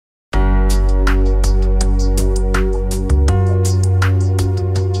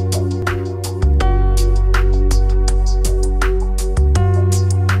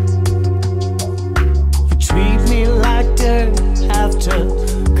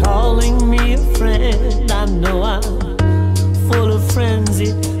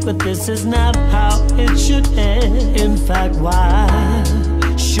but this is not how it should end. In fact, why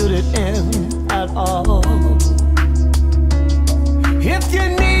should it end at all? If you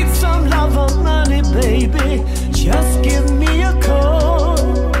need some love or money, baby, just give me a call.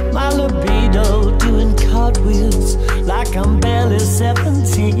 My libido doing cartwheels like I'm barely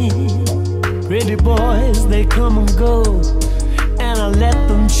 17. Pretty boys, they come and go, and I let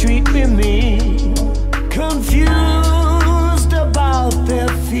them treat me mean. Confused about their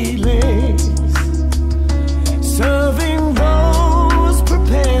feelings, serving those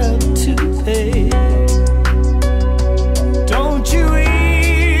prepared to pay. Don't you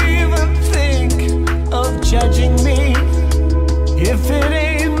even think of judging me? If it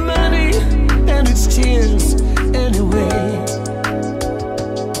ain't money, then it's tears anyway.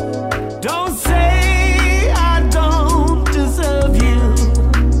 Don't say I don't deserve you.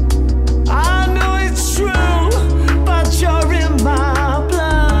 I know it's true, but you're in my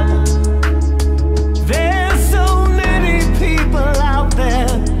blood. There's so many people out there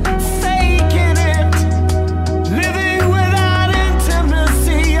faking it, living without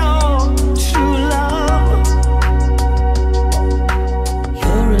intimacy or true love.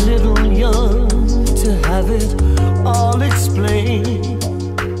 You're a little young to have it all explained.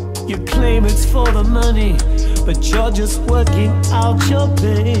 You claim it's for the money, but you're just working out your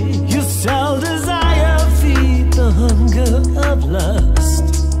pain. You sell desire, feed the hunger of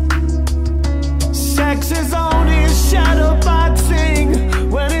lust. Sex is only shadowed by